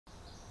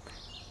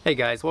Hey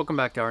guys, welcome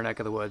back to our neck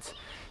of the woods.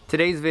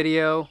 Today's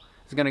video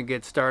is going to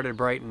get started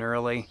bright and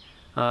early.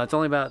 It's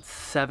only about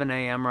 7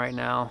 a.m. right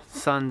now.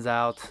 Sun's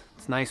out.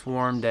 It's a nice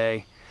warm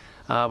day.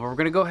 But we're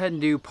going to go ahead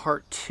and do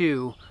part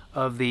 2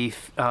 of the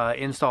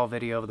install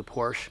video of the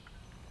Porsche.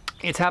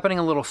 It's happening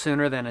a little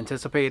sooner than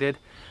anticipated.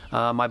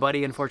 My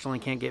buddy unfortunately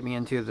can't get me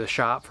into the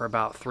shop for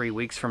about 3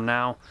 weeks from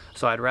now,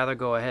 so I'd rather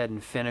go ahead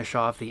and finish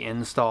off the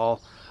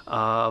install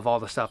of all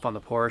the stuff on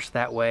the Porsche.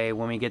 That way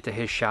when we get to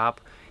his shop,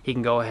 he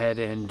can go ahead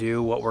and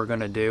do what we're going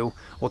to do.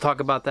 We'll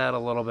talk about that a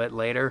little bit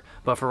later,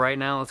 but for right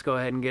now, let's go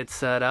ahead and get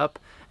set up,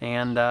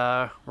 and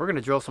we're going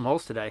to drill some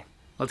holes today.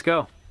 Let's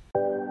go.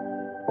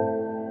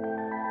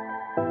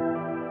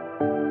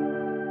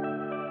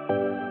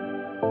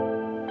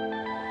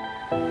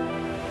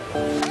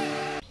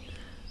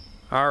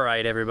 All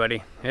right,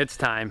 everybody, it's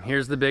time.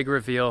 Here's the big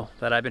reveal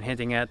that I've been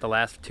hinting at the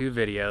last 2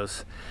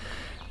 videos.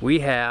 We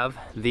have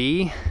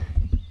the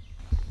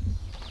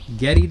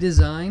Getty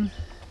Design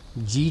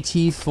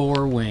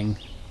GT4 wing.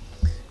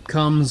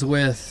 Comes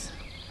with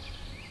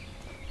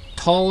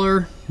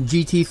taller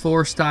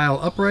GT4 style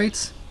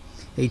uprights,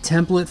 a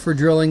template for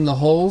drilling the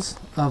holes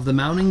of the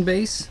mounting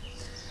base,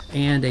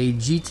 and a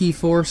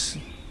GT4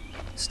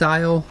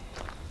 style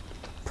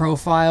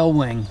profile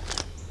wing.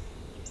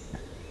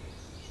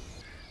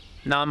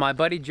 Now my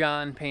buddy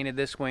John painted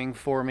this wing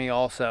for me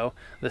also,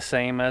 the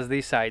same as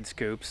the side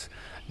scoops.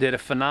 Did a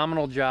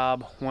phenomenal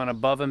job, went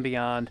above and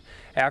beyond.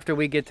 After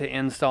we get to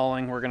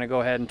installing, we're going to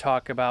go ahead and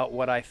talk about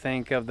what I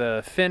think of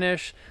the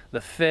finish, the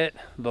fit,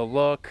 the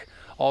look,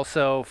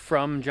 also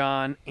from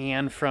John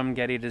and from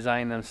Getty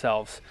Design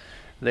themselves.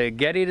 The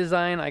Getty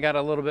Design, I got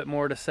a little bit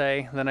more to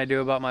say than I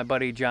do about my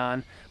buddy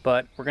John,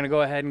 but we're going to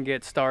go ahead and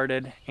get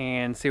started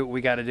and see what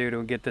we got to do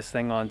to get this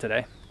thing on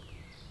today.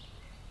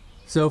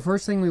 So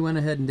first thing we went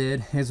ahead and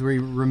did is we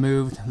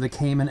removed the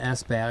Cayman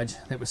S badge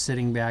that was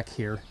sitting back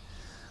here.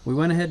 We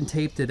went ahead and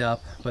taped it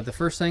up, but the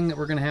first thing that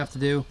we're going to have to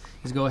do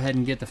is go ahead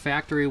and get the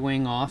factory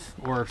wing off,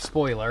 or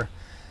spoiler.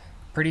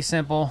 Pretty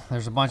simple.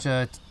 There's a bunch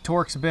of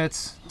Torx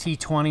bits,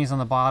 T20s on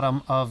the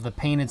bottom of the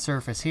painted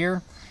surface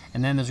here,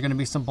 and then there's going to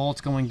be some bolts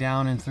going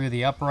down and through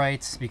the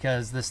uprights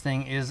because this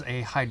thing is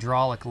a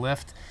hydraulic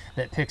lift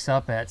that picks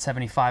up at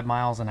 75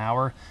 miles an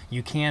hour.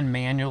 You can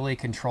manually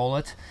control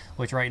it,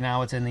 which right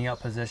now it's in the up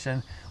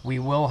position. We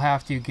will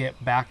have to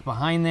get back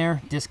behind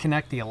there,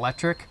 disconnect the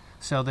electric,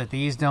 so that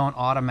these don't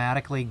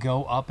automatically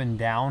go up and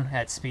down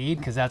at speed,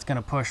 because that's going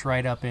to push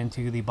right up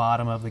into the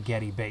bottom of the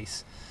Getty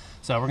base.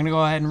 So we're going to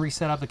go ahead and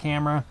reset up the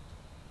camera,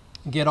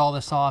 get all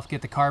this off,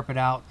 get the carpet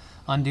out,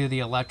 undo the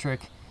electric,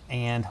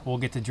 and we'll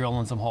get to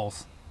drilling some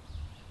holes.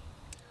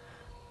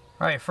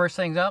 All right, first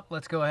things up,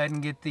 let's go ahead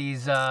and get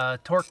these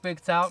Torx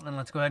bits out, and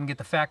let's go ahead and get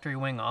the factory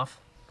wing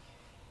off.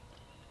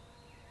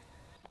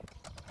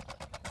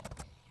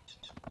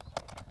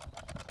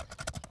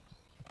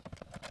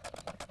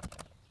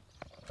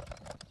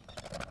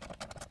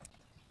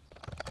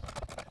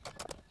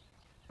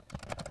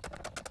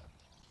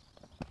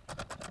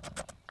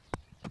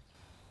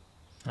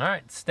 All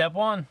right, step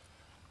 1.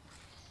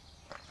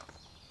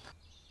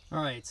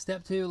 All right,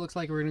 step 2, looks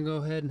like we're gonna go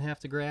ahead and have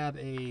to grab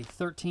a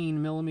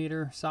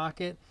 13mm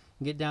socket,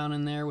 get down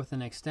in there with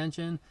an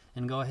extension,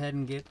 and go ahead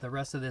and get the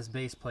rest of this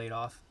base plate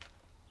off.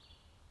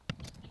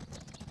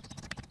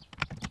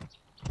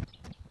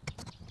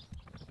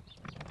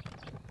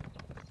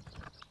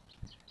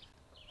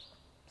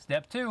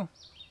 Step 2. All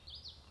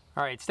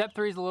right, step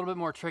 3 is a little bit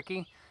more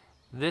tricky.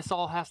 This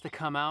all has to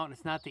come out.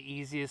 It's not the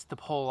easiest to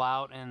pull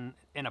out in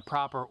a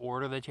proper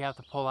order that you have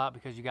to pull out,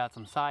 because you got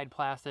some side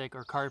plastic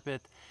or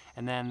carpet,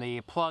 and then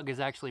the plug is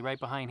actually right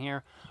behind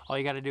here. All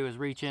you got to do is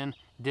reach in,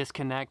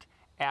 disconnect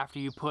after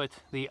you put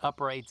the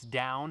uprights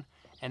down,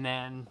 and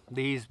then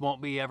these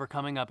won't be ever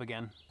coming up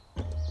again.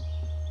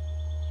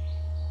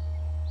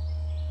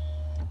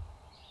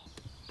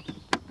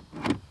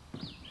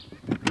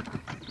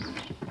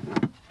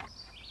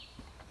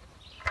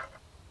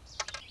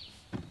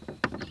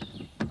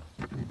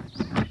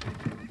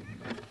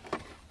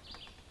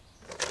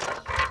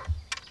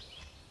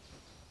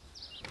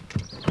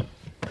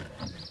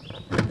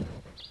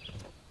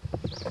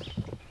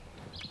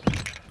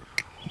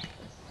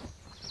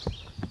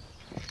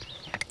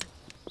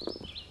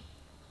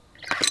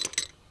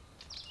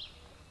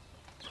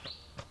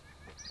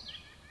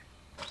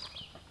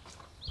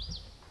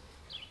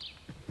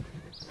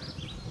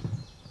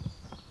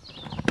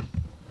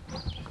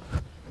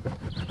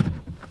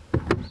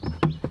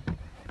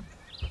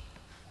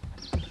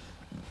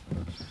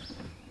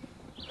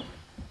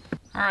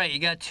 All right, you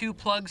got 2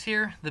 plugs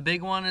here. The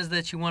big one is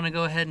that you want to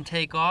go ahead and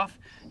take off.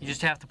 You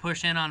just have to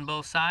push in on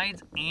both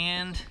sides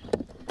and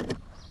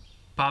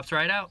pops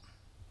right out.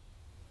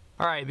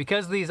 All right,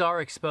 because these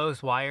are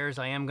exposed wires,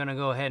 I am going to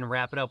go ahead and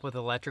wrap it up with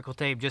electrical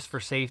tape just for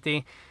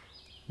safety.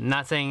 I'm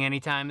not saying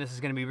anytime this is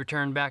going to be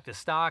returned back to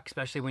stock,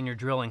 especially when you're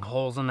drilling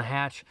holes in the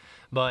hatch,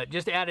 but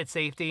just added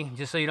safety,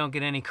 just so you don't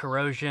get any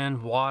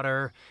corrosion,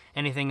 water,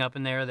 anything up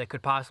in there that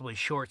could possibly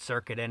short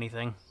circuit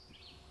anything.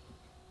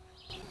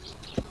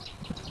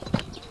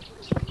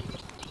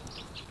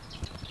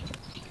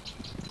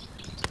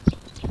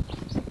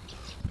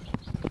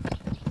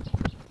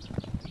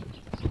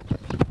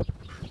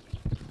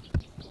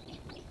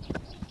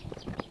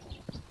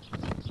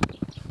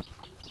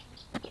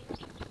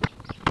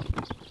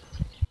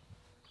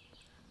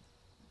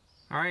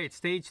 All right,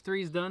 stage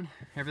 3 is done.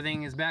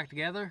 Everything is back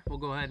together. We'll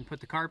go ahead and put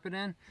the carpet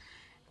in.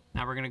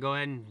 Now we're gonna go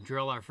ahead and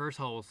drill our first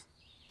holes.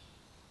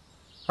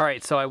 All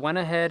right, so I went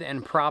ahead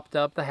and propped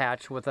up the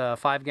hatch with a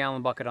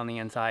 5-gallon bucket on the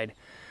inside.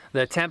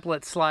 The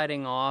template's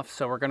sliding off,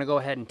 so we're gonna go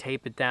ahead and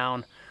tape it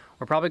down.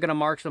 We're probably gonna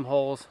mark some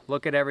holes,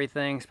 look at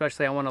everything,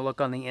 especially I wanna look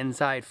on the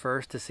inside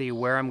first to see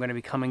where I'm gonna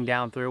be coming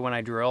down through when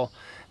I drill.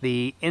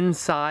 The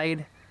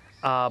inside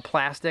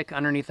plastic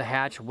underneath the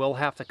hatch will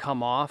have to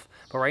come off,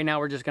 but right now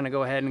we're just gonna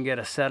go ahead and get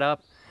a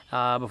setup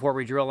before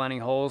we drill any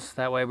holes.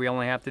 That way we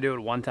only have to do it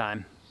one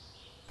time.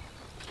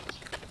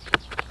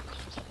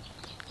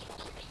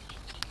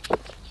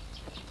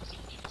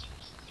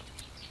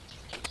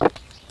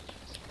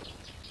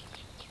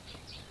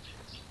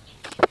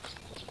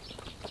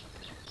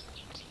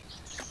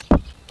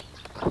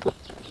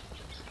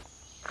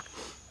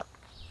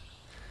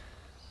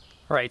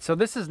 Alright, so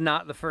this is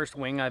not the first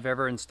wing I've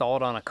ever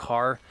installed on a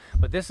car,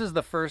 but this is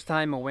the first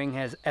time a wing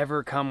has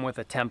ever come with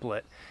a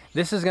template.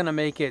 This is going to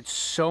make it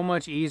so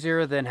much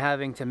easier than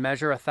having to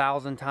measure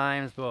 1,000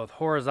 times, both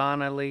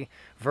horizontally,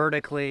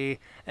 vertically,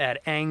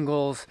 at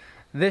angles.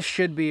 This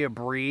should be a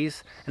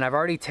breeze, and I've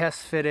already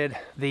test fitted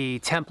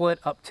the template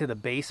up to the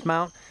base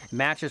mount. It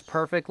matches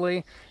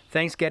perfectly.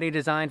 Thanks Getty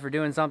Design for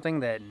doing something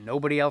that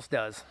nobody else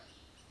does.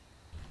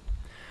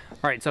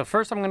 Alright, so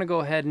first I'm going to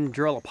go ahead and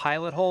drill a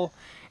pilot hole,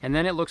 and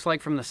then it looks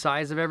like from the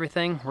size of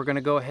everything, we're going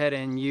to go ahead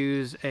and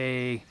use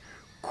a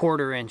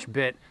 1/4-inch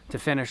bit to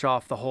finish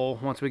off the hole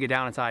once we get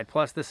down inside.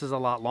 Plus this is a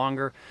lot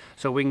longer,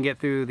 so we can get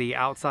through the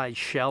outside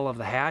shell of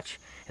the hatch,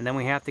 and then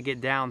we have to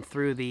get down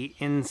through the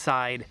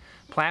inside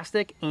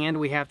plastic, and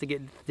we have to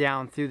get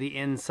down through the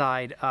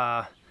inside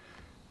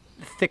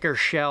thicker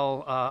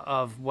shell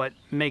of what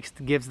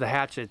gives the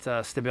hatch its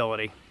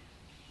stability.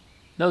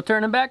 No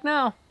turning back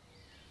now.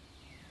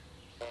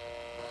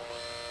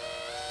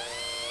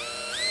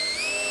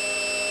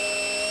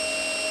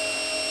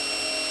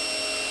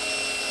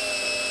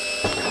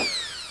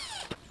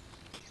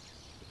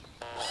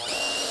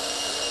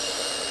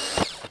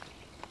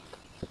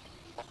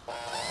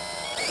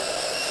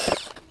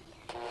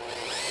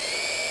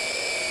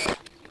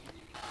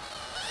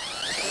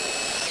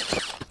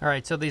 All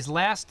right, so these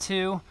last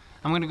two,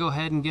 I'm gonna go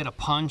ahead and get a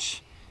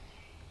punch.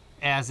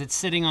 As it's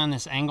sitting on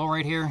this angle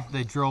right here,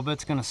 the drill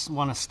bit's gonna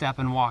wanna step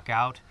and walk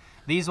out.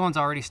 These ones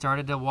already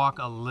started to walk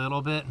a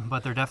little bit,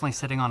 but they're definitely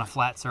sitting on a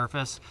flat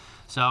surface.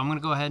 So I'm gonna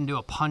go ahead and do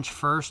a punch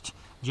first,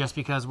 just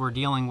because we're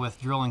dealing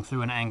with drilling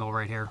through an angle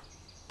right here.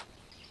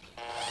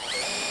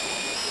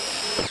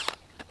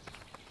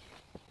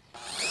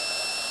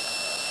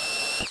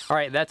 All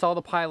right, that's all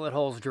the pilot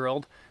holes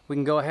drilled. We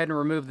can go ahead and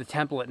remove the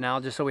template now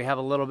just so we have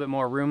a little bit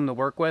more room to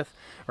work with.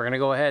 We're gonna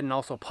go ahead and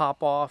also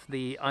pop off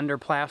the under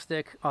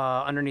plastic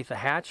underneath the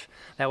hatch.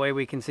 That way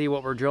we can see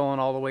what we're drilling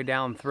all the way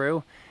down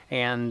through.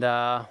 And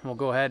we'll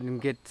go ahead and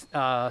get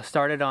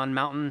started on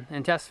mounting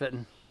and test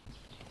fitting.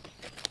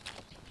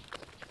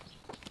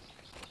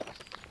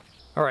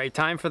 All right,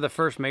 time for the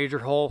first major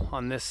hole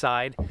on this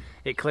side.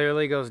 It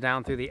clearly goes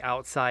down through the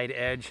outside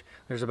edge.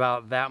 There's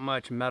about that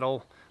much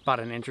metal, about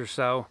an inch or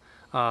so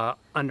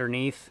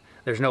underneath.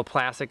 There's no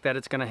plastic that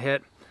it's gonna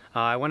hit.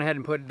 I went ahead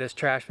and put this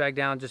trash bag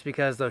down just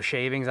because those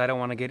shavings, I don't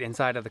want to get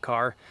inside of the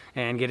car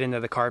and get into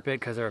the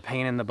carpet because they're a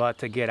pain in the butt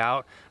to get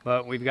out.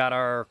 But we've got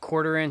our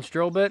 1/4-inch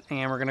drill bit,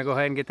 and we're gonna go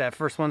ahead and get that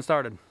first one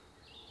started.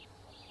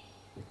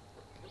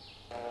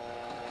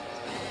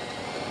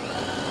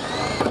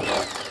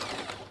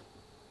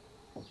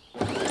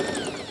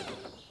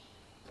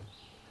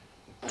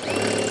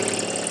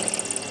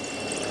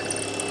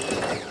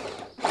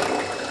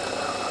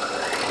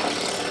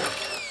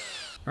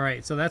 All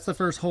right, so that's the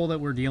first hole that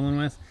we're dealing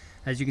with.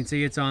 As you can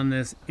see, it's on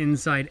this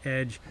inside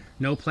edge,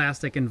 no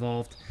plastic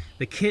involved.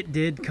 The kit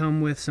did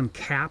come with some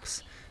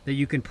caps that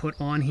you can put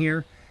on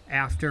here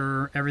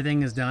after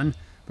everything is done,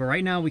 but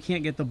right now we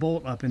can't get the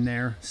bolt up in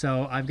there.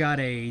 So I've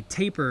got a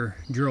taper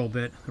drill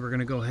bit that we're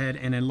gonna go ahead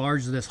and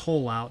enlarge this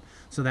hole out,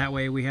 so that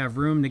way we have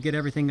room to get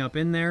everything up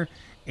in there,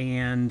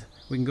 and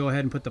we can go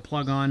ahead and put the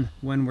plug on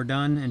when we're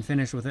done and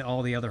finish with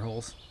all the other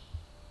holes.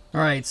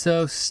 All right,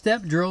 so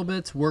step drill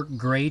bits work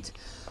great.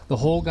 The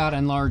hole got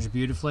enlarged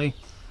beautifully.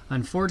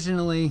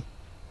 Unfortunately,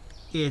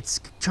 it's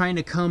trying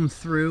to come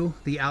through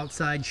the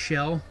outside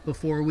shell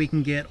before we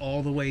can get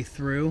all the way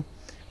through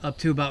up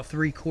to about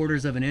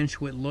 3/4 of an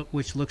inch,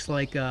 which looks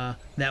like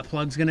that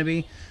plug's gonna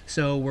be.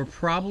 So we're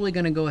probably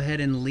gonna go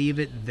ahead and leave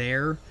it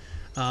there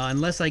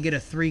unless I get a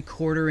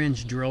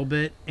 3/4-inch drill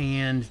bit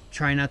and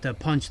try not to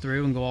punch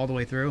through and go all the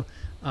way through.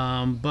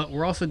 But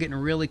we're also getting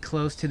really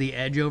close to the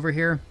edge over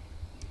here.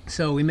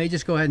 So we may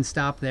just go ahead and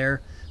stop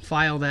there,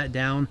 file that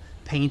down,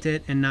 paint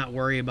it, and not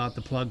worry about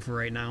the plug for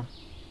right now.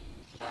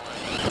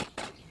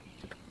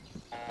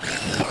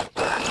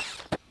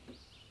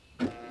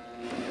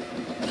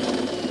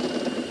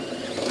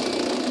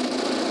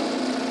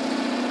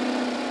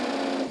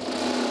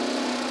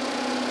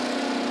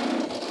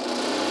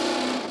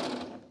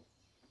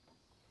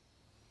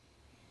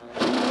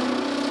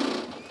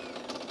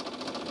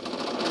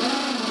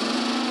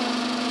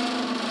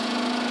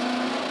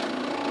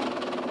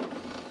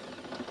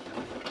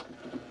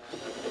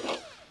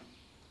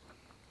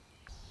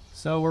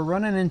 So we're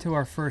running into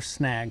our first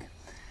snag.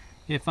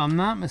 If I'm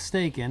not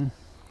mistaken,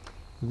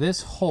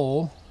 this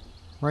hole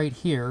right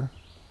here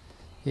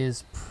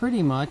is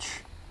pretty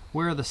much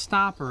where the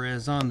stopper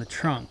is on the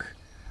trunk.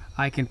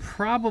 I can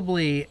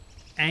probably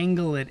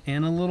angle it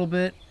in a little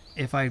bit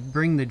if I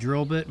bring the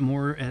drill bit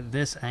more at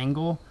this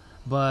angle,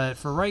 but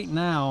for right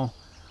now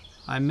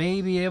I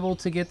may be able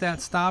to get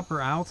that stopper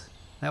out.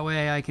 That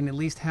way I can at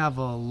least have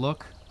a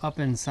look up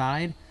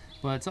inside,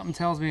 but something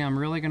tells me I'm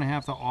really going to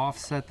have to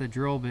offset the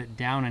drill bit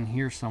down in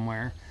here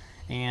somewhere.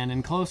 And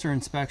in closer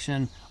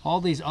inspection, all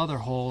these other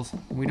holes,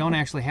 we don't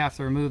actually have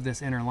to remove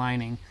this inner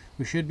lining.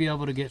 We should be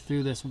able to get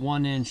through this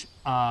 1-inch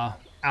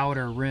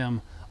outer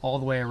rim all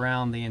the way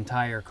around the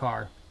entire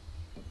car.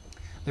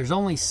 There's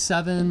only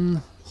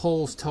 7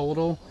 holes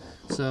total,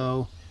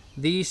 so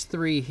these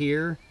 3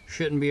 here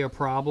shouldn't be a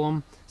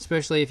problem,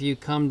 especially if you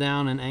come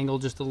down and angle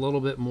just a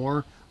little bit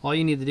more. All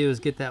you need to do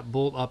is get that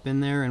bolt up in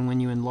there, and when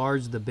you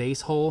enlarge the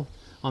base hole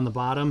on the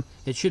bottom,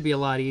 it should be a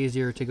lot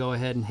easier to go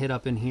ahead and hit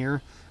up in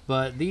here.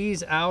 But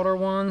these outer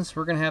ones,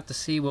 we're gonna have to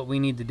see what we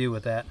need to do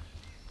with that.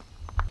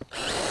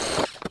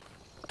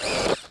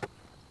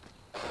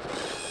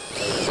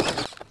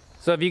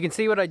 So if you can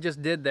see what I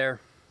just did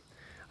there,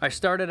 I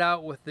started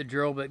out with the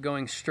drill bit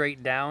going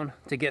straight down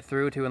to get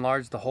through to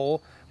enlarge the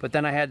hole, but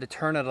then I had to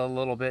turn it a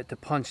little bit to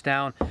punch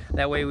down.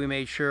 That way we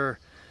made sure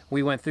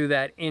we went through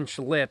that inch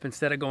lip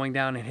instead of going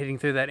down and hitting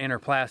through that inner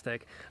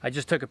plastic. I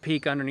just took a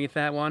peek underneath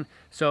that one.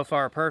 So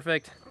far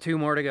perfect, 2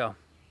 more to go.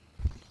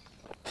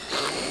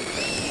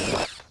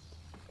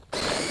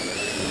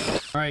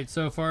 All right,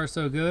 so far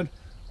so good.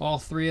 All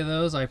 3 of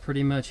those I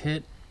pretty much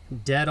hit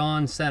dead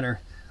on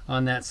center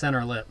on that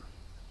center lip.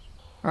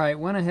 All right,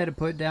 went ahead and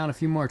put down a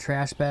few more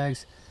trash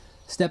bags.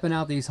 Stepping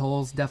out these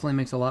holes definitely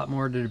makes a lot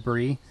more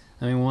debris.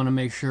 I mean, we want to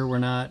make sure we're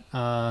not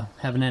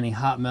having any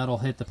hot metal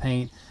hit the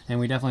paint, and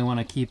we definitely want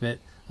to keep it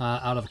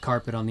out of the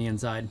carpet on the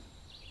inside.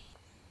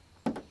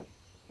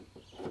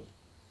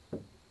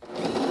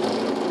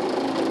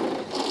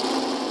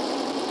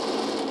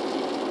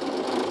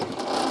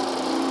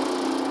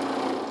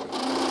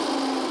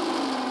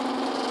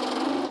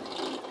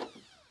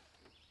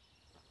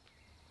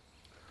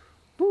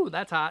 Ooh,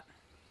 that's hot.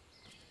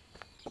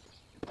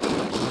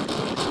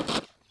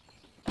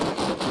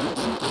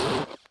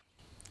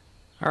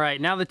 All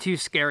right, now the 2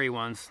 scary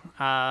ones.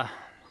 I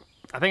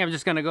think I'm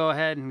just gonna go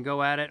ahead and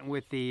go at it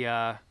with the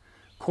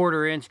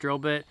 1/4 inch drill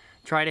bit,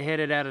 try to hit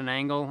it at an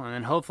angle, and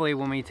then hopefully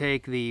when we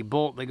take the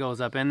bolt that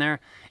goes up in there,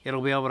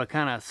 it'll be able to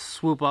kind of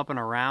swoop up and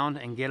around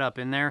and get up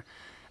in there.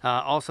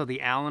 Also,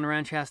 the Allen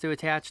wrench has to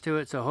attach to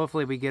it, so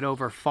hopefully we get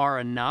over far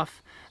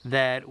enough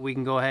that we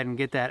can go ahead and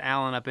get that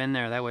Allen up in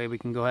there. That way we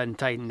can go ahead and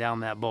tighten down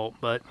that bolt,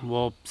 but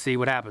we'll see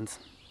what happens.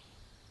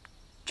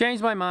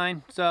 Changed my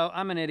mind, so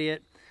I'm an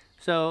idiot.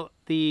 So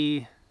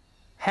the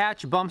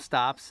hatch bump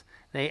stops,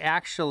 they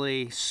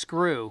actually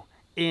screw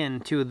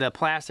into the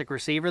plastic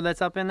receiver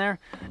that's up in there.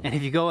 And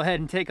if you go ahead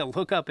and take a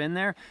look up in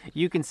there,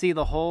 you can see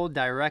the hole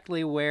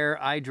directly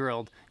where I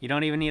drilled. You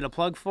don't even need a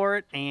plug for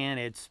it, and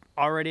it's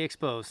already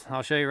exposed.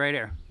 I'll show you right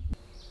here.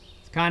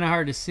 It's kind of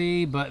hard to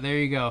see, but there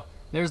you go.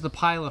 There's the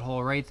pilot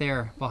hole right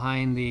there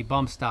behind the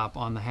bump stop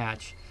on the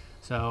hatch.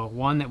 So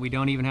one that we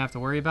don't even have to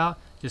worry about.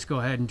 Just go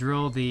ahead and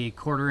drill the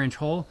 1/4 inch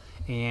hole,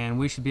 and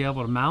we should be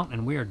able to mount,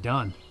 and we are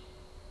done.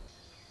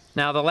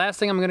 Now the last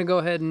thing I'm going to go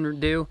ahead and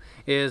do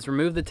is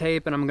remove the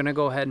tape, and I'm going to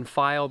go ahead and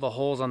file the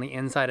holes on the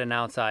inside and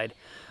outside.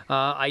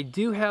 I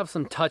do have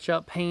some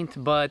touch-up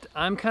paint, but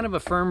I'm kind of a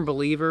firm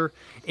believer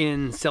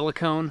in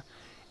silicone.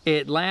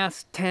 It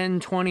lasts 10,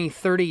 20,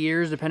 30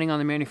 years depending on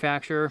the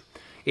manufacturer.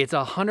 It's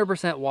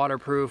 100%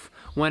 waterproof.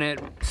 When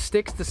it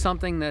sticks to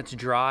something that's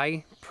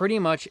dry, pretty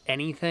much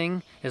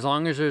anything, as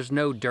long as there's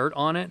no dirt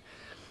on it,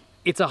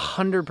 it's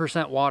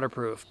 100%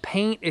 waterproof.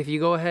 Paint, if you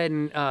go ahead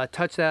and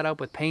touch that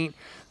up with paint,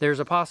 there's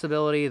a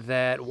possibility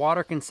that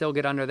water can still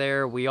get under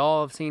there. We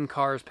all have seen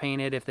cars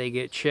painted. If they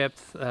get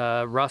chipped,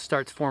 rust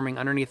starts forming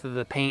underneath of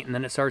the paint, and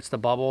then it starts to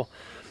bubble.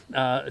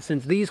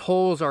 Since these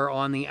holes are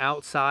on the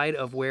outside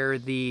of where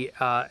the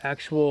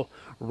actual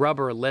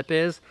rubber lip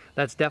is,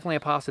 that's definitely a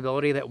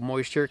possibility that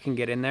moisture can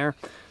get in there.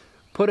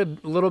 Put a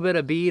little bit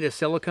of bead of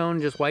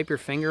silicone, just wipe your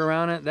finger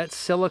around it. That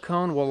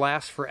silicone will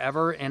last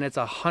forever, and it's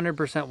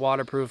 100%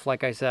 waterproof,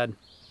 like I said.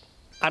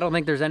 I don't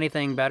think there's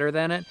anything better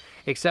than it,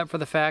 except for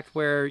the fact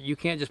where you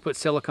can't just put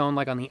silicone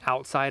like on the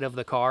outside of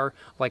the car,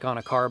 like on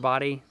a car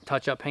body.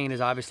 Touch-up paint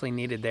is obviously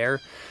needed there,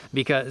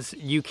 because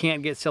you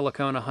can't get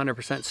silicone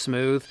 100%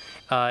 smooth.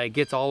 It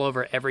gets all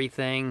over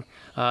everything.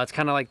 It's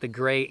kind of like the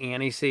gray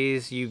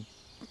anti-seize. You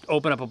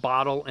open up a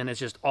bottle and it's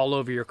just all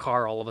over your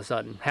car all of a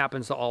sudden.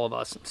 Happens to all of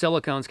us.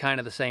 Silicone's kind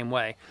of the same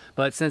way,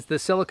 but since the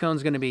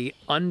silicone's going to be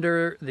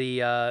under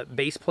the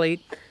base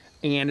plate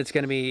and it's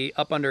going to be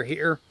up under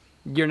here,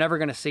 you're never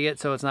going to see it,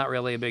 so it's not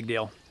really a big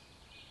deal.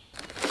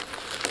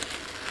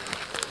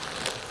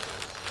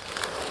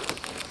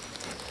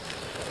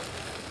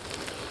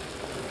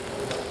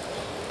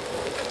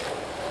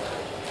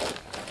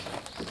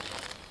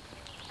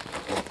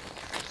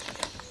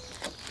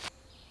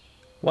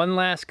 One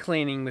last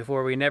cleaning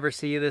before we never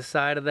see this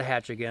side of the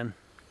hatch again.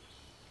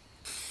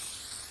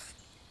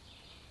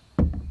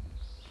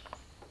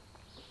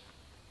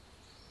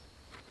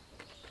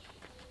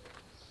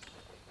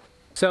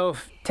 So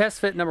test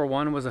fit number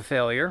 1 was a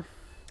failure.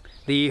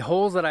 The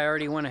holes that I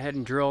already went ahead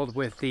and drilled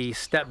with the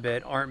step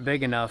bit aren't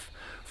big enough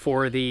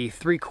for the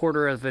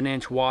 3/4 of an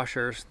inch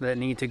washers that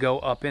need to go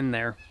up in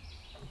there.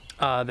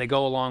 They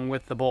go along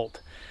with the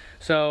bolt.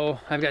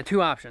 So I've got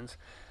two options.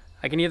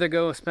 I can either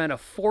go spend a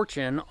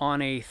fortune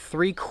on a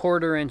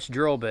 3/4 inch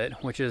drill bit,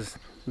 which is,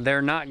 they're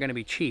not going to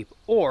be cheap,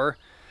 or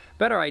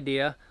better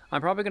idea,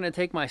 I'm probably going to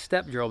take my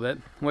step drill bit,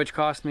 which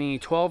cost me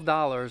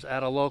 $12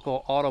 at a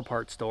local auto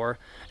parts store,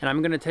 and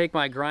I'm going to take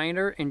my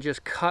grinder and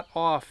just cut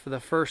off the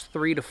first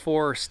 3 to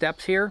 4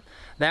 steps here.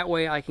 That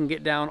way I can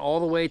get down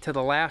all the way to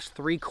the last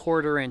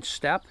 3/4 inch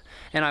step,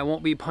 and I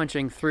won't be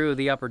punching through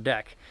the upper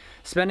deck.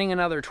 Spending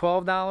another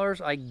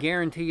 $12, I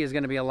guarantee, is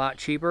going to be a lot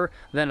cheaper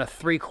than a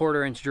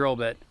 3/4 inch drill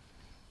bit.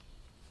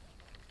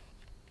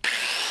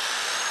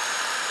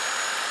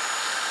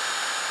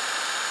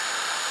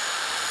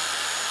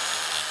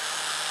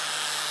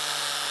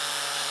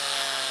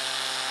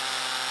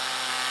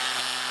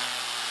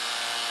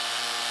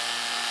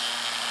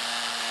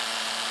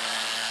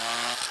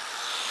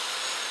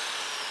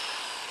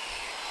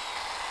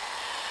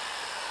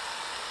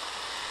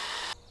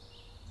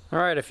 All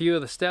right, a few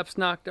of the steps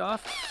knocked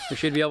off. We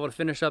should be able to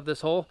finish up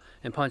this hole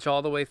and punch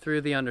all the way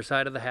through the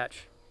underside of the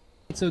hatch.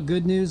 So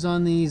good news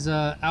on these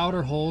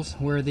outer holes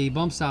where the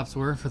bump stops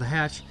were for the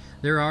hatch.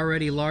 They're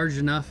already large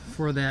enough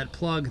for that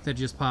plug that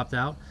just popped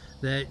out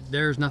that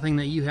there's nothing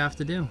that you have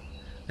to do.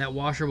 That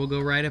washer will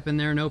go right up in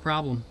there, no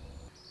problem.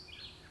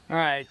 All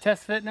right,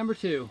 test fit number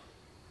 2.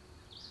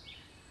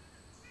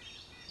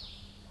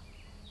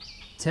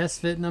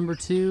 Test fit number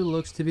 2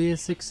 looks to be a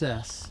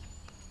success.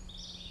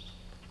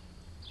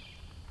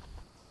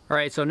 All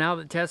right, so now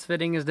that test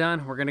fitting is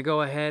done, we're gonna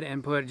go ahead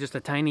and put just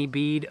a tiny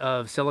bead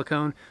of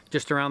silicone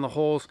just around the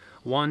holes.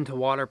 1, to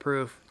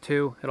waterproof.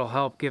 2, it'll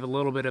help give a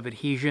little bit of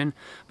adhesion,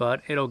 but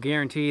it'll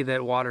guarantee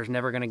that water's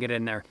never gonna get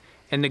in there.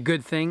 And the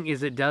good thing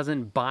is it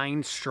doesn't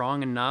bind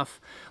strong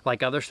enough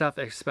like other stuff,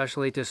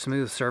 especially to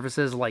smooth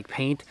surfaces like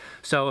paint.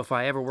 So if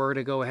I ever were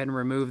to go ahead and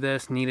remove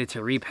this, needed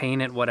to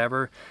repaint it,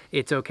 whatever,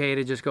 it's okay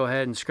to just go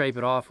ahead and scrape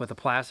it off with a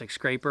plastic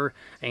scraper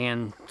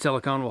and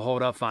silicone will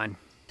hold up fine.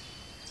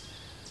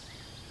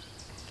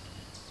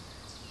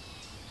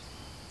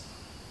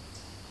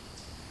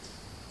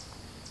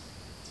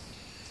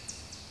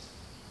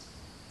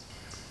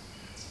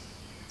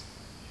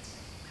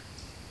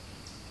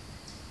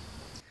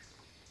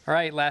 All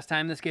right, last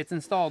time this gets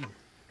installed.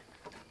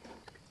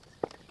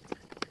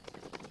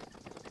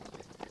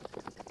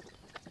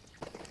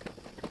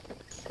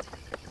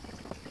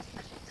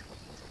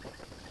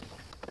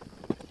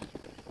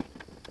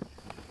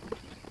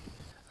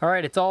 All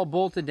right, it's all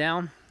bolted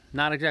down.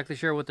 Not exactly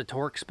sure what the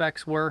torque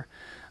specs were.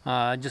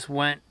 Just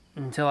went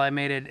until I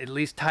made it at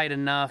least tight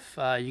enough.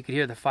 You could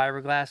hear the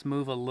fiberglass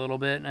move a little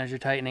bit as you're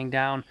tightening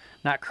down.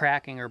 Not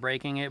cracking or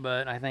breaking it,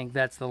 but I think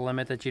that's the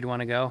limit that you'd want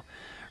to go.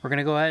 We're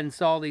gonna go ahead and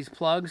install these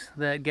plugs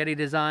that Getty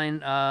Design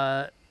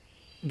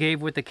gave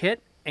with the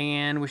kit,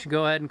 and we should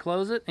go ahead and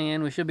close it,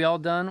 and we should be all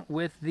done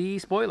with the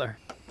spoiler.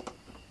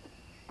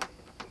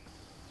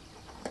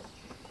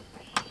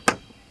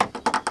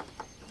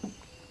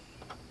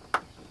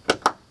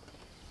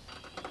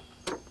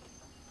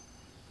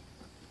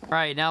 All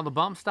right, now the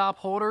bump stop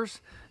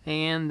holders,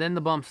 and then the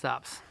bump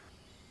stops.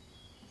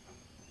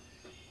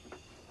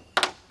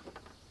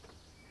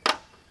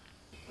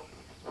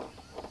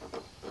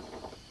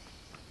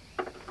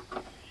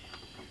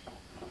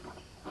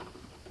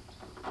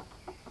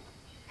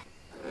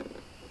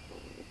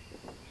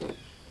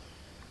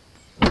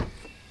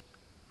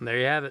 There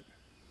you have it.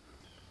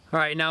 All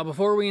right, now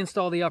before we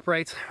install the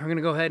uprights, we're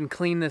gonna go ahead and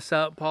clean this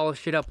up,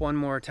 polish it up one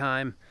more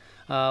time.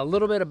 A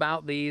little bit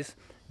about these.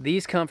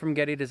 These come from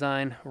Getty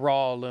Design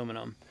raw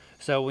aluminum.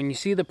 So when you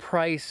see the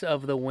price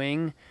of the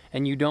wing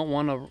and you don't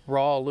want a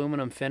raw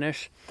aluminum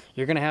finish,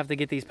 you're gonna have to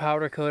get these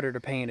powder coated or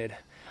painted.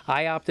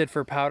 I opted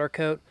for powder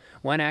coat,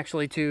 went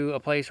actually to a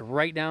place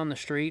right down the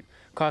street,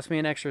 cost me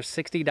an extra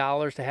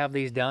 $60 to have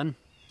these done.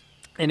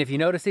 And if you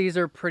notice, these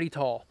are pretty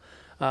tall.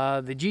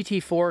 The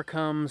GT4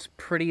 comes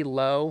pretty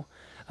low.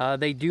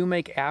 They do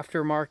make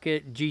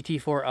aftermarket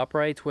GT4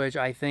 uprights, which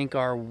I think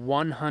are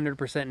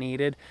 100%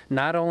 needed.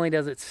 Not only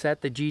does it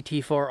set the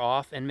GT4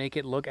 off and make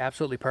it look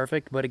absolutely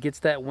perfect, but it gets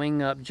that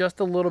wing up just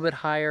a little bit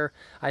higher,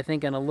 I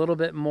think, and a little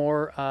bit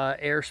more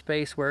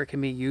airspace where it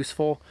can be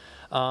useful.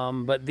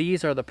 But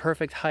these are the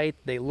perfect height.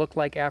 They look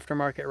like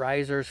aftermarket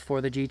risers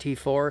for the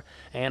GT4,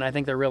 and I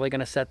think they're really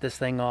gonna set this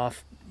thing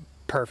off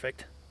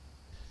perfect.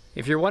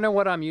 If you're wondering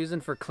what I'm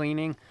using for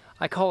cleaning,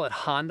 I call it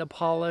Honda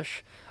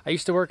polish. I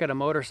used to work at a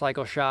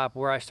motorcycle shop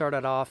where I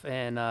started off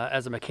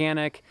as a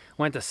mechanic,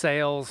 went to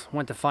sales,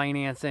 went to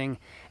financing,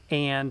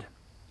 and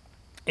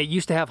it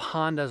used to have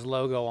Honda's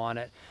logo on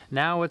it.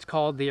 Now it's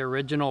called the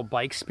Original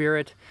Bike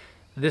Spirit.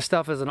 This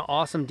stuff is an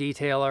awesome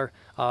detailer.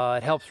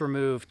 It helps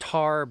remove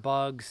tar,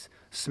 bugs,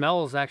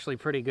 smells actually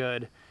pretty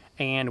good,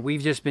 and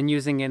we've just been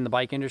using it in the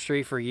bike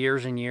industry for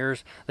years and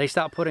years. They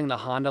stopped putting the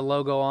Honda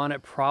logo on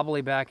it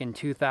probably back in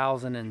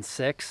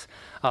 2006,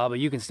 but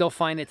you can still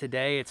find it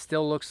today. It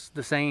still looks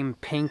the same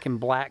pink and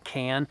black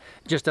can,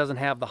 just doesn't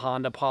have the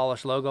Honda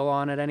polished logo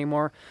on it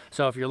anymore.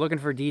 So if you're looking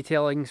for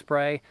detailing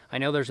spray, I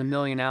know there's a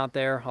million out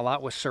there, a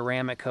lot with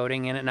ceramic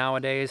coating in it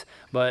nowadays,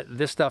 but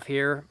this stuff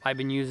here, I've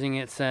been using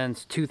it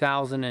since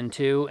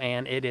 2002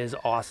 and it is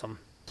awesome.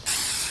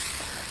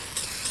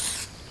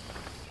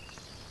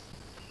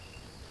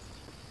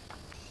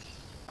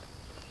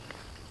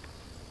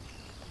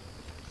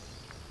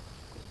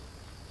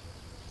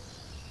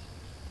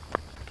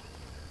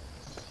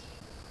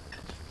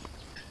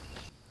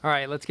 All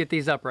right, let's get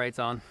these uprights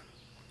on.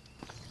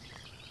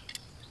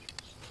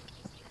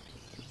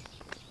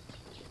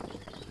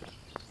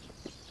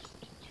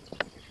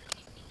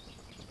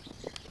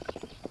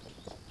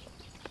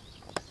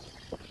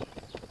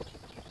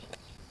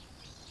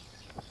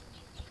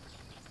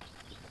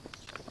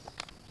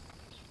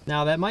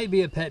 Now that might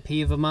be a pet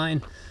peeve of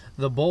mine.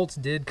 The bolts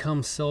did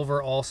come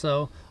silver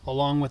also,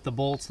 along with the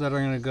bolts that are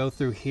going to go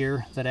through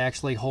here that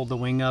actually hold the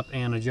wing up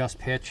and adjust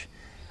pitch.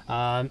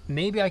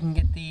 Maybe I can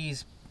get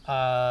these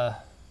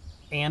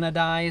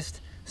anodized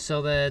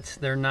so that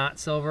they're not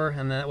silver,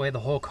 and that way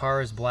the whole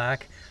car is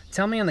black.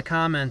 Tell me in the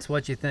comments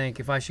what you think,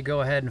 if I should go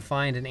ahead and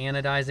find an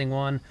anodizing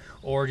one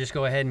or just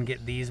go ahead and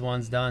get these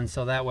ones done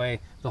so that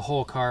way the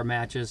whole car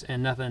matches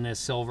and nothing is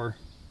silver.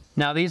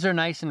 Now these are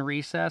nice and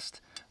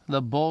recessed.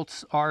 The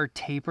bolts are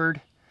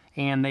tapered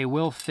and they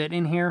will fit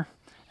in here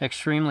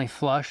extremely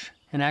flush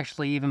and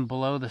actually even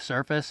below the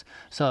surface.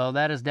 So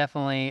that is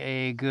definitely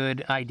a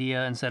good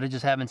idea instead of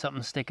just having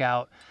something stick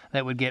out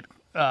that would get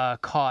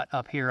caught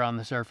up here on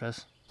the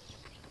surface.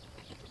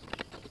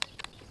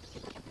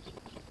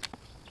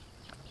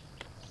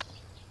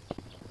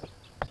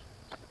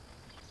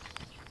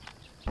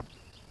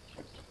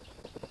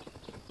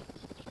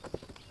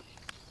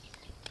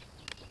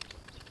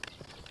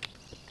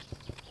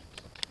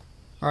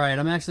 All right,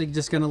 I'm actually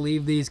just gonna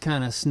leave these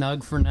kind of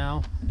snug for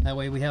now. That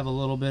way we have a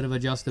little bit of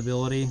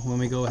adjustability when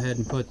we go ahead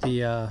and put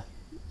the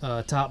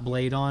top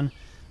blade on.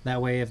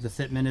 That way if the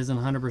fitment isn't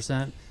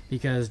 100%,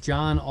 because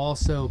John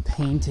also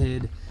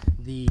painted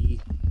the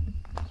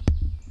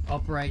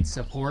upright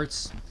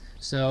supports.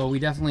 So we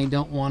definitely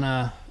don't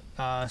wanna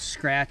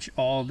scratch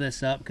all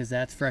this up because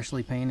that's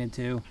freshly painted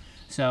too.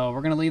 So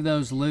we're gonna leave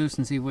those loose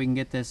and see if we can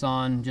get this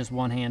on just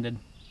one-handed.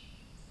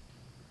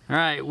 All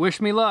right, wish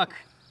me luck.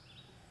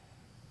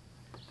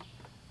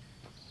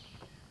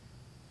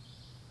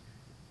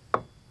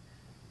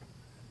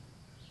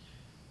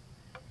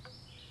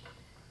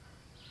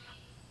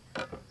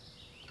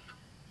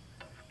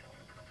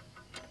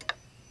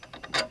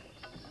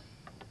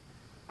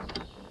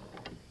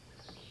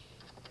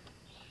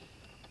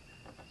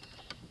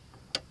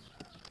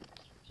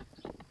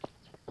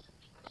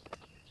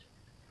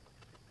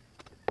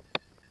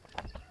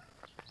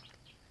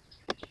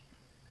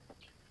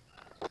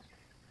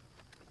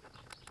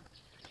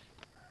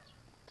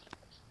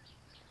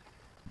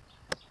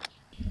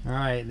 All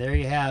right, there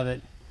you have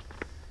it.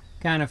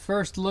 Kind of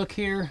first look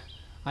here,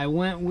 I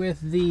went with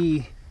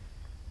the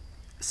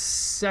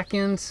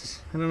second,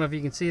 I don't know if you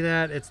can see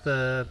that, it's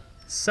the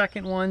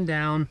second one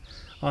down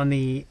on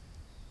the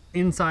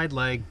inside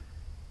leg.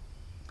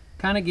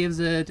 Kind of gives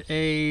it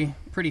a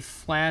pretty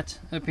flat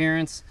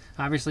appearance.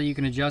 Obviously you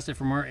can adjust it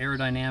for more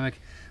aerodynamic,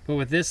 but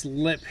with this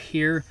lip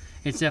here,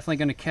 it's definitely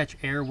going to catch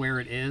air where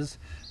it is.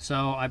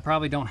 So I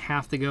probably don't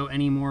have to go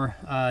any more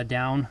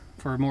down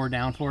for more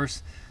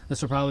downforce.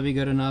 This will probably be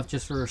good enough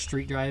just for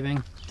street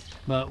driving,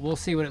 but we'll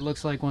see what it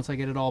looks like once I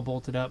get it all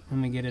bolted up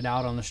and we get it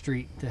out on the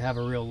street to have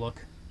a real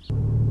look.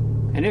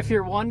 And if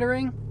you're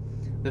wondering,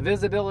 the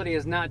visibility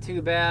is not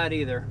too bad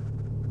either.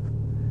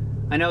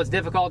 I know it's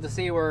difficult to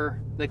see where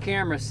the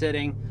camera's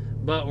sitting,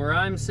 but where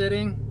I'm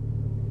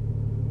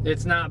sitting,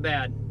 it's not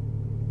bad.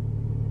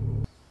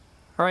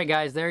 All right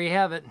guys, there you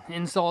have it.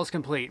 Install is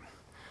complete.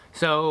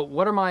 So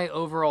what are my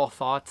overall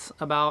thoughts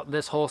about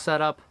this whole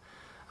setup?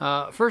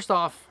 First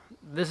off,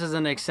 this is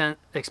an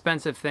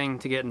expensive thing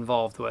to get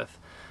involved with.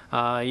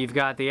 You've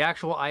got the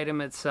actual item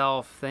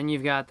itself, then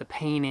you've got the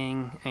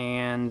painting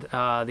and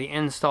the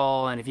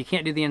install, and if you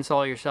can't do the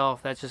install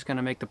yourself, that's just going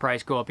to make the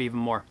price go up even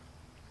more.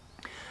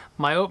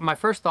 My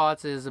first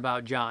thoughts is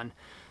about John.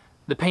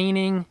 The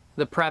painting,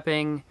 the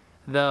prepping,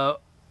 the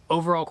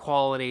overall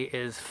quality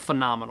is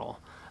phenomenal.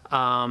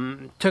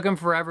 Took him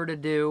forever to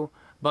do,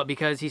 but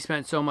because he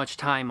spent so much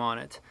time on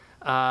it.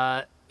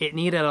 It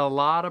needed a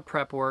lot of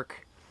prep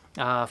work.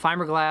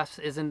 Fiberglass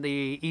isn't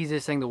the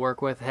easiest thing to work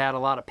with. It had a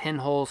lot of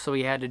pinholes, so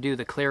he had to do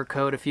the clear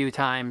coat a few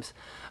times.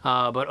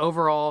 But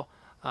overall,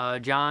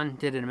 John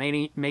did an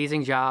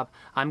amazing job.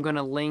 I'm going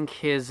to link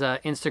his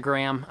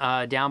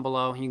Instagram down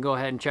below. You can go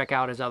ahead and check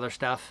out his other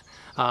stuff.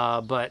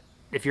 But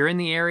if you're in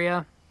the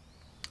area,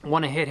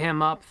 want to hit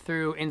him up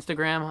through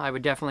Instagram, I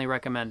would definitely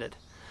recommend it.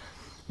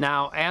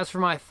 Now, as for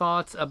my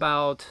thoughts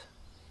about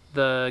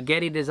the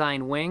Getty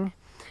Design wing,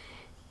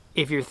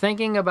 If you're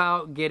thinking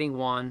about getting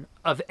one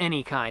of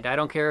any kind, I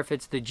don't care if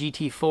it's the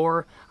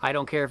GT4, I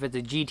don't care if it's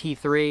a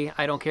GT3,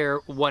 I don't care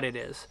what it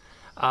is.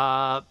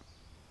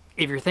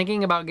 If you're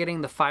thinking about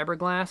getting the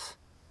fiberglass,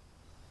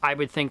 I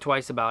would think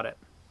twice about it.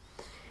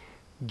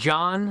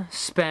 John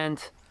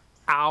spent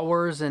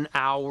hours and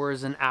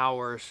hours and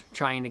hours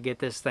trying to get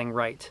this thing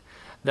right.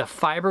 The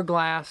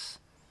fiberglass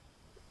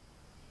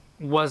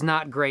was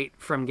not great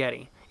from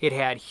Getty. It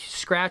had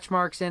scratch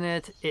marks in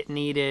it. It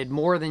needed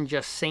more than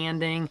just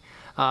sanding.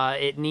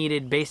 It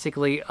needed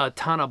basically a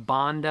ton of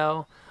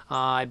Bondo.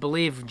 I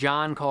believe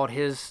John called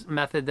his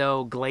method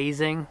though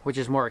glazing, which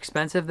is more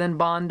expensive than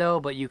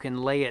Bondo, but you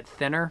can lay it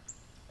thinner.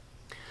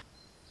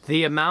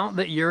 The amount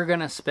that you're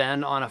gonna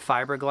spend on a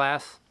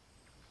fiberglass,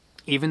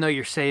 even though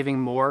you're saving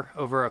more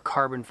over a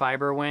carbon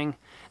fiber wing.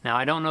 Now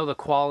I don't know the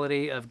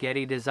quality of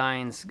Getty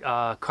Design's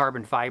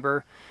carbon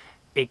fiber.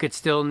 It could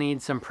still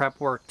need some prep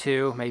work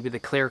too. Maybe the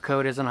clear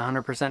coat isn't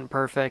 100%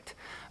 perfect,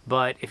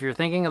 but if you're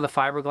thinking of the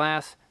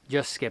fiberglass,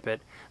 just skip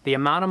it. The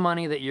amount of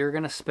money that you're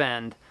gonna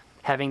spend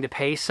having to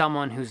pay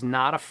someone who's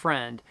not a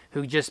friend,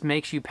 who just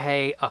makes you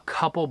pay a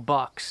couple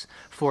bucks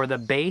for the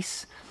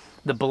base,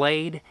 the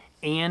blade,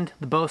 and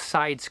both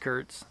side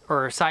skirts,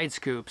 or side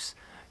scoops,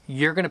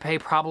 you're gonna pay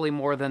probably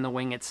more than the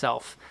wing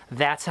itself.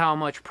 That's how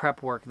much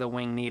prep work the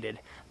wing needed.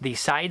 The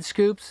side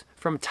scoops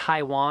from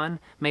Taiwan,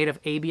 made of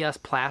ABS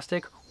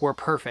plastic, were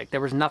perfect.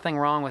 There was nothing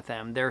wrong with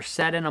them. They're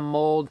set in a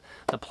mold,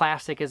 the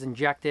plastic is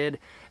injected,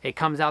 it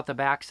comes out the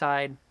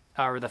backside,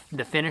 or the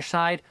finish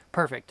side,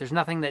 perfect. There's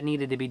nothing that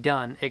needed to be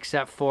done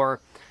except for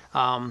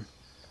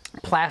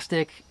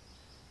plastic,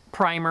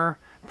 primer,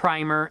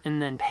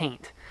 and then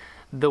paint.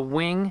 The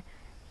wing,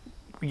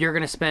 you're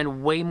gonna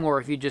spend way more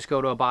if you just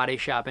go to a body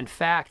shop. In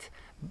fact,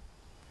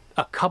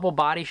 a couple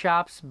body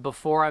shops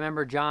before I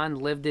remember John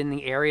lived in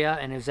the area,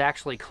 and it was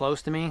actually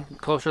close to me,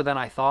 closer than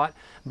I thought.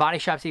 Body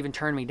shops even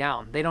turned me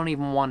down. They don't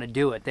even want to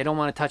do it. They don't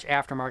want to touch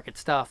aftermarket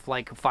stuff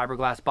like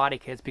fiberglass body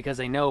kits because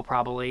they know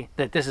probably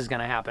that this is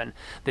going to happen.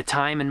 The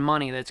time and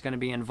money that's going to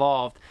be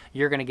involved,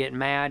 you're going to get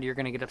mad, you're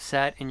going to get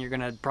upset, and you're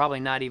going to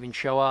probably not even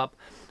show up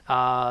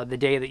the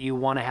day that you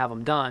want to have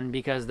them done,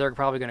 because they're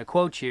probably going to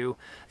quote you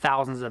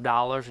thousands of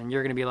dollars, and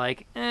you're going to be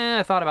like,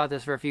 I thought about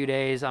this for a few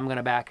days, I'm going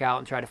to back out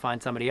and try to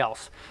find somebody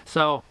else.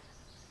 So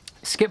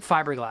skip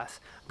fiberglass,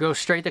 go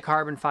straight to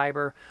carbon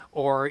fiber,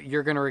 or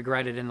you're going to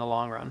regret it in the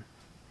long run.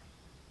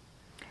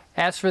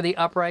 As for the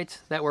uprights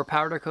that were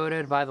powder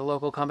coated by the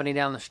local company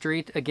down the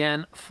street,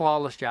 again,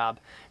 flawless job.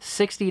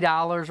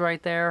 $60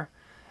 right there.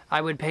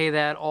 I would pay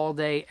that all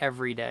day,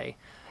 every day.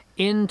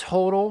 In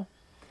total,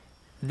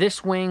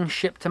 this wing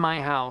shipped to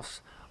my house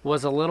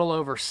was a little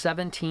over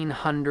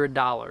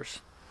 $1,700.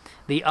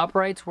 The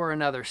uprights were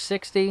another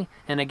 $60,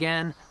 and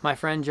again, my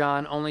friend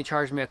John only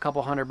charged me a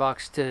couple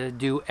 $100 to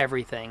do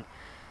everything.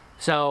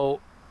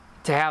 So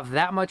to have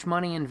that much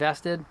money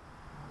invested,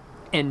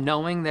 and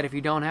knowing that if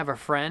you don't have a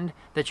friend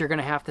that you're going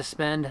to have to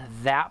spend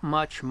that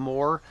much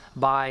more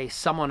by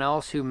someone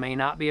else who may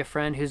not be a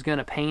friend who's going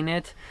to paint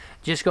it,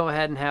 just go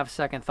ahead and have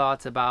second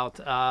thoughts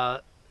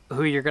about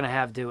who you're going to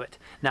have do it.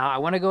 Now I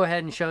want to go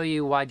ahead and show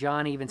you why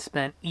John even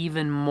spent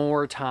even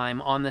more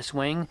time on this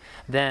wing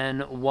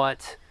than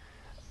what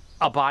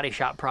a body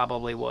shop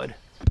probably would.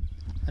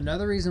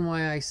 Another reason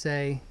why I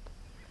say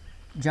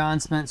John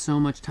spent so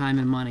much time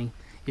and money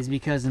is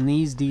because in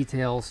these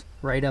details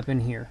right up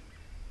in here.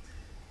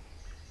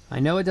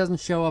 I know it doesn't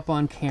show up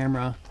on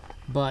camera,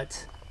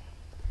 but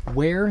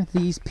where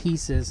these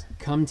pieces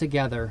come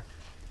together,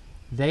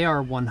 they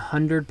are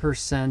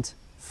 100%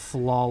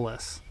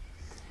 flawless.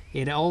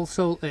 It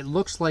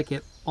looks like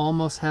it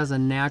almost has a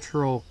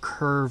natural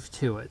curve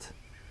to it.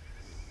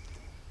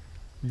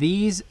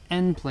 These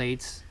end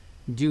plates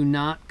do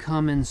not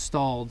come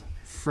installed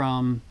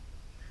from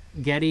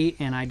Getty,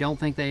 and I don't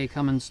think they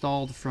come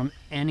installed from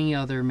any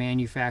other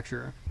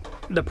manufacturer.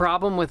 The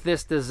problem with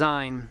this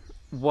design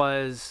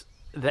was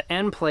the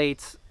end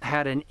plates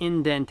had an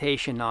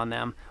indentation on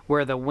them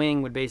where the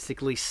wing would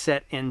basically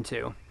set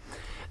into.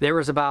 There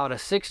was about a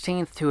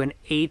 1/16 to an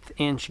 1/8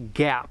 inch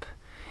gap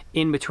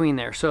in between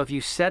there. So if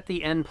you set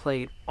the end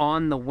plate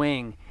on the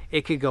wing,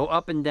 it could go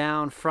up and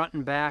down, front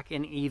and back,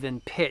 and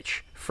even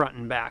pitch front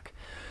and back.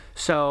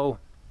 So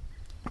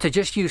to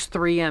just use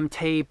 3M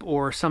tape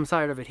or some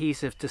sort of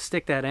adhesive to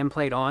stick that end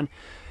plate on,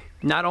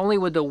 not only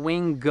would the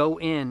wing go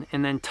in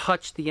and then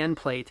touch the end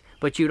plate,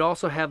 but you'd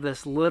also have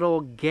this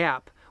little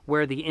gap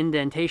where the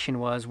indentation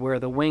was, where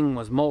the wing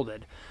was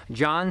molded.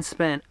 John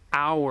spent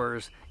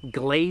hours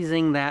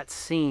glazing that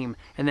seam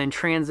and then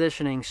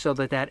transitioning so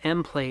that that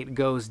end plate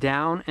goes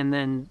down and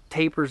then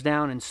tapers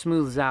down and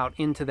smooths out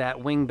into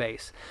that wing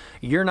base.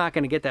 You're not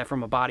going to get that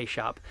from a body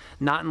shop,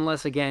 not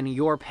unless, again,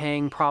 you're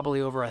paying probably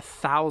over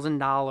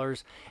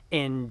 $1,000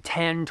 in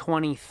 10,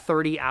 20,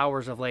 30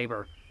 hours of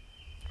labor.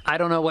 I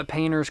don't know what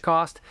painters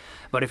cost,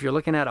 but if you're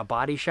looking at a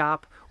body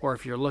shop or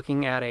if you're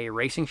looking at a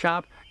racing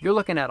shop, you're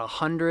looking at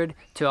 $100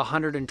 to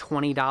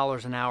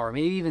 $120 an hour,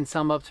 maybe even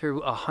some up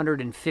to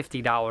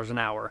 $150 an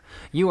hour.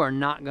 You are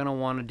not going to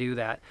want to do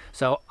that.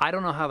 So I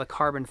don't know how the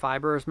carbon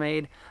fiber is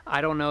made.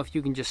 I don't know if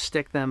you can just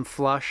stick them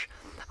flush.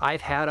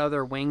 I've had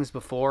other wings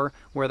before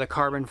where the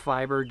carbon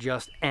fiber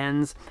just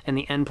ends and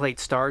the end plate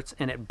starts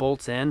and it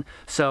bolts in.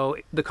 So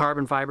the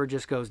carbon fiber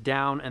just goes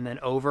down and then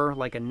over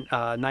like a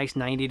nice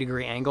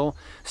 90-degree angle.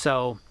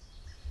 So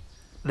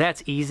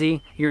that's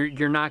easy.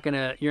 You're not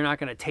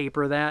gonna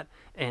taper that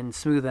and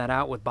smooth that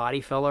out with body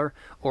filler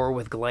or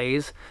with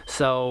glaze.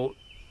 So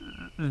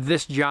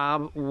this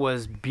job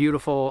was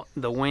beautiful.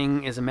 The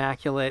wing is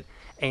immaculate,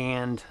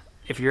 and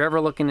if you're ever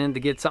looking in to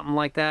get something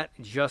like that,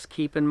 just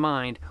keep in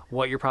mind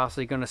what you're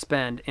possibly going to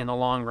spend in the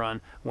long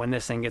run when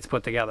this thing gets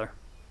put together.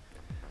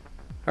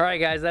 All right,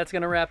 guys, that's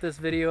going to wrap this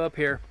video up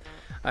here.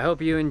 I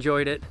hope you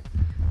enjoyed it.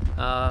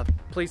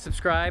 Please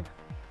subscribe.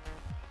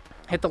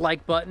 Hit the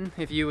like button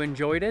if you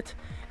enjoyed it.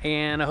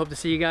 And I hope to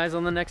see you guys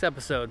on the next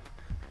episode.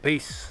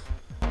 Peace.